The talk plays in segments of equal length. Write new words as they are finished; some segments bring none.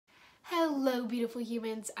Hello beautiful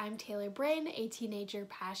humans, I'm Brynn, a teenager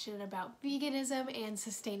passionate about veganism and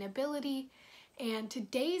sustainability, and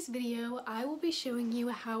today's video I will be showing you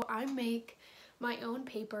how I make my own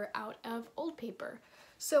paper out of old paper.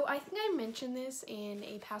 So I think I mentioned this in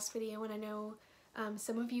a past video, and I know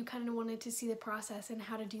some of you kind of wanted to see the process and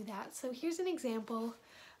how to do that. So here's an example.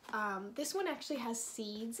 This one actually has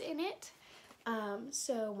seeds in it.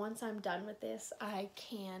 So once I'm done with this, I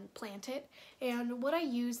can plant it. And what I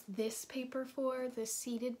use this paper for, this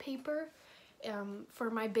seeded paper,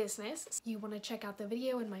 for my business. You want to check out the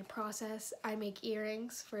video and my process. I make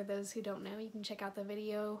earrings. For those who don't know, you can check out the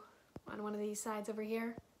video on one of these sides over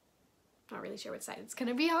here. Not really sure what side it's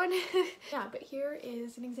gonna be on. Yeah, but here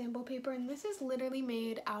is an example paper, and this is literally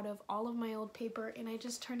made out of all of my old paper, and I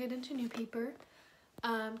just turned it into new paper.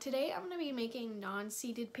 Today I'm going to be making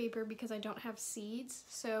non-seeded paper because I don't have seeds,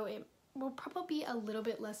 so it will probably be a little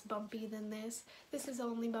bit less bumpy than this. This is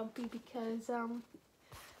only bumpy because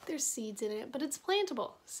there's seeds in it, but it's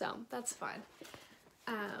plantable, so that's fine.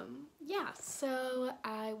 Yeah, so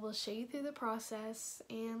I will show you through the process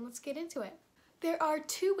and let's get into it. There are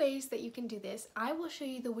two ways that you can do this. I will show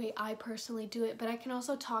you the way I personally do it, but I can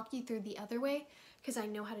also talk you through the other way because I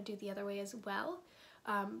know how to do the other way as well.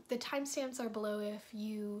 The timestamps are below.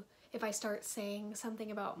 If I start saying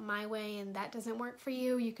something about my way and that doesn't work for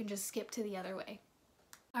you, you can just skip to the other way.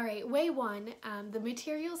 Alright, way one, the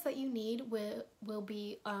materials that you need will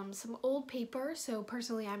be some old paper. So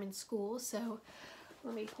personally I'm in school, so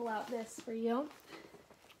let me pull out this for you.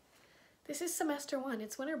 This is semester one,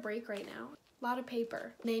 it's winter break right now. A lot of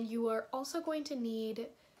paper. Then you are also going to need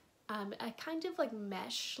a kind of like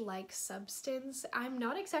mesh-like substance. I'm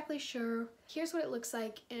not exactly sure. Here's what it looks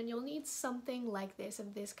like, and you'll need something like this,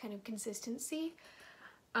 of this kind of consistency,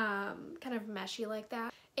 kind of meshy like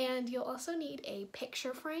that. And you'll also need a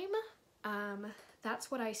picture frame. That's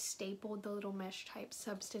what I stapled the little mesh type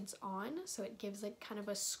substance on, so it gives like kind of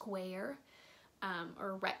a square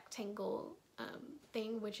or rectangle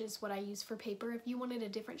thing, which is what I use for paper. If you wanted a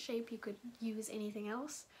different shape, you could use anything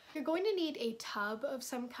else. You're going to need a tub of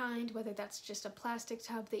some kind, whether that's just a plastic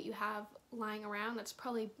tub that you have lying around. That's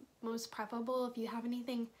probably most preferable. If you have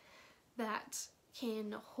anything that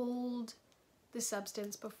can hold the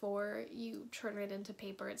substance before you turn it into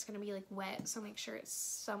paper, it's going to be like wet, so make sure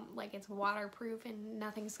it's it's waterproof and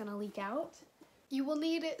nothing's going to leak out. You will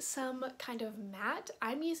need some kind of mat.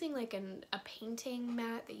 I'm using like a painting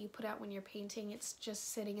mat that you put out when you're painting. It's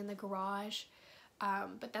just sitting in the garage.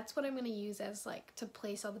 But that's what I'm going to use as like to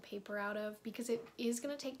place all the paper out of, because it is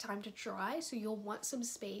going to take time to dry, so you'll want some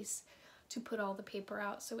space to put all the paper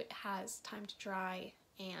out so it has time to dry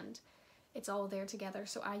and it's all there together.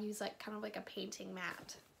 So I use like kind of like a painting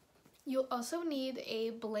mat. You'll also need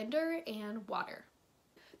a blender and water.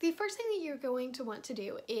 The first thing that you're going to want to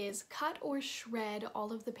do is cut or shred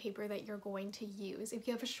all of the paper that you're going to use. If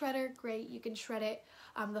you have a shredder, great, you can shred it.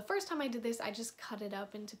 The first time I did this, I just cut it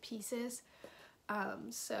up into pieces.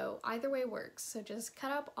 So either way works. So just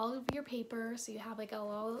cut up all of your paper so you have like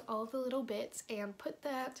all of the little bits, and put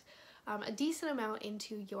that a decent amount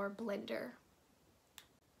into your blender.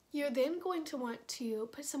 You're then going to want to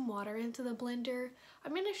put some water into the blender.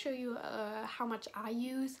 I'm going to show you how much I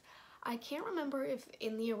use. I can't remember if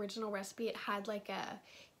in the original recipe it had like a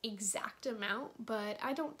exact amount, but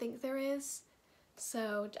I don't think there is.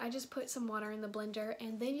 So I just put some water in the blender,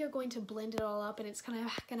 and then you're going to blend it all up, and it's kind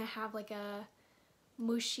of gonna have like a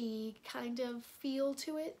mushy kind of feel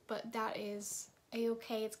to it, but that is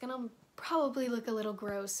a-okay. It's gonna probably look a little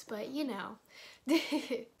gross, but you know.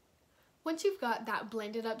 Once you've got that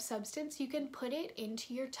blended up substance, you can put it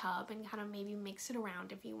into your tub and kind of maybe mix it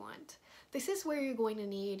around if you want. This is where you're going to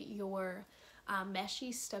need your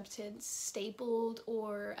meshy substance stapled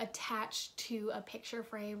or attached to a picture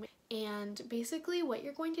frame. And basically what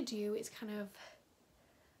you're going to do is kind of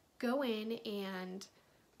go in and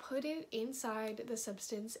put it inside the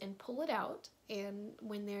substance and pull it out. And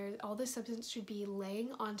when all the substance should be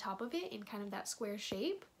laying on top of it in kind of that square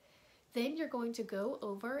shape. Then you're going to go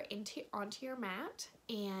over onto your mat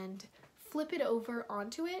and flip it over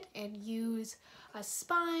onto it, and use a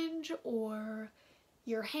sponge or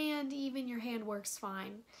your hand, even your hand works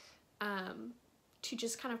fine, to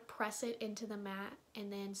just kind of press it into the mat,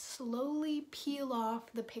 and then slowly peel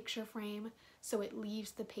off the picture frame so it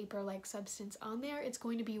leaves the paper-like substance on there. It's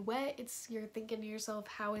going to be wet. You're thinking to yourself,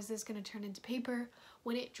 how is this going to turn into paper?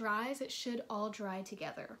 When it dries, it should all dry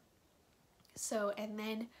together. So, and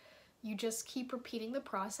then you just keep repeating the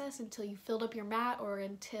process until you filled up your mat or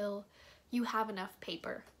until you have enough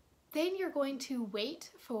paper. Then you're going to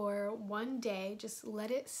wait for 1 day, just let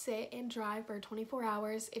it sit and dry for 24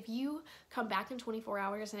 hours. If you come back in 24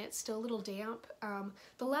 hours and it's still a little damp,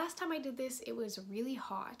 the last time I did this, it was really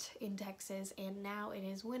hot in Texas, and now it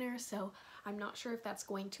is winter, so I'm not sure if that's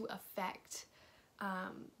going to affect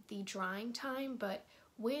the drying time, but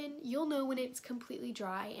you'll know when it's completely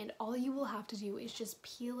dry, and all you will have to do is just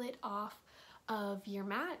peel it off of your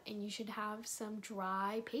mat, and you should have some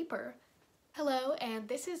dry paper. Hello, and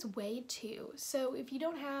this is way 2. So if you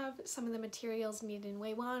don't have some of the materials needed in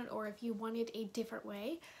way 1, or if you wanted a different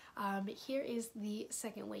way, here is the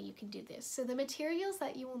second way you can do this. So the materials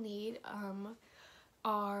that you will need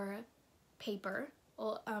are paper,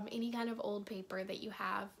 any kind of old paper that you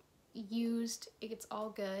have used, it's all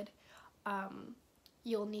good.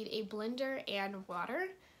 You'll need a blender and water.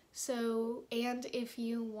 So, and if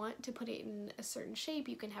you want to put it in a certain shape,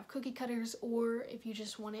 you can have cookie cutters, or if you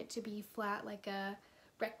just want it to be flat like a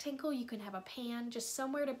rectangle, you can have a pan, just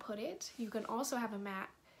somewhere to put it. You can also have a mat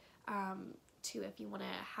too if you want to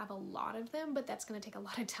have a lot of them, but that's going to take a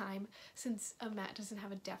lot of time since a mat doesn't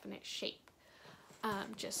have a definite shape.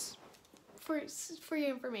 Just for your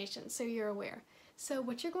information, so you're aware. So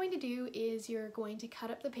what you're going to do is you're going to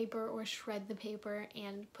cut up the paper or shred the paper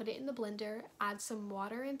and put it in the blender, add some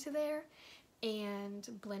water into there, and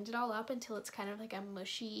blend it all up until it's kind of like a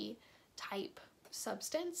mushy type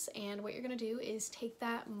substance. And what you're going to do is take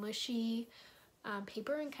that mushy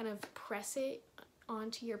paper and kind of press it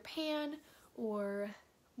onto your pan or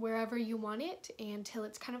wherever you want it until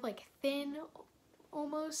it's kind of like thin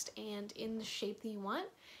almost and in the shape that you want,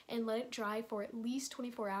 and let it dry for at least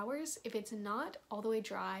 24 hours. If it's not all the way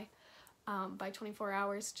dry by 24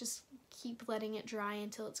 hours, just keep letting it dry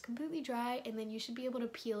until it's completely dry, and then you should be able to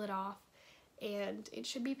peel it off and it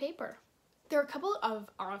should be paper. There are a couple of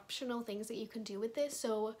optional things that you can do with this.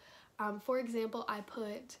 So for example, I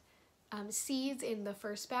put seeds in the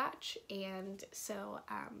first batch, and so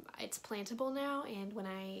it's plantable now, and when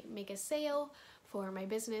I make a sale for my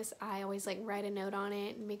business, I always like write a note on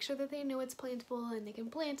it and make sure that they know it's plantable and they can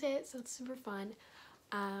plant it, so it's super fun.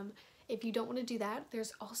 If you don't want to do that,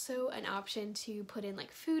 there's also an option to put in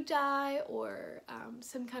like food dye or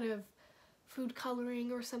some kind of food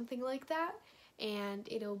coloring or something like that, and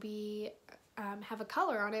it'll be have a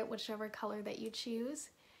color on it, whichever color that you choose,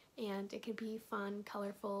 and it could be fun,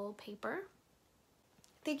 colorful paper.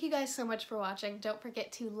 Thank you guys so much for watching. Don't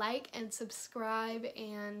forget to like and subscribe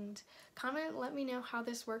and comment. Let me know how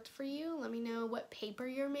this worked for you. Let me know what paper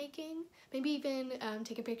you're making. Maybe even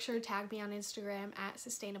take a picture, tag me on Instagram at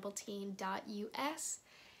sustainableteen.us.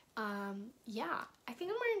 Yeah, I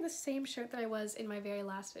think I'm wearing the same shirt that I was in my very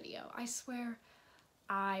last video. I swear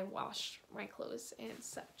I wash my clothes and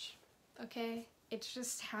such, okay? It's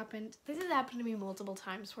just happened. This has happened to me multiple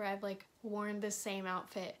times where I've like worn the same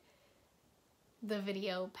outfit the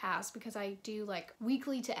video past, because I do like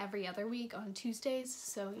weekly to every other week on Tuesdays,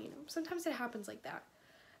 so you know, sometimes it happens like that.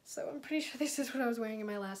 So I'm pretty sure this is what I was wearing in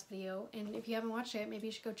my last video, and if you haven't watched it, maybe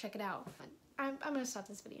you should go check it out. I'm gonna stop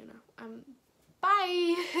this video now.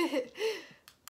 Bye!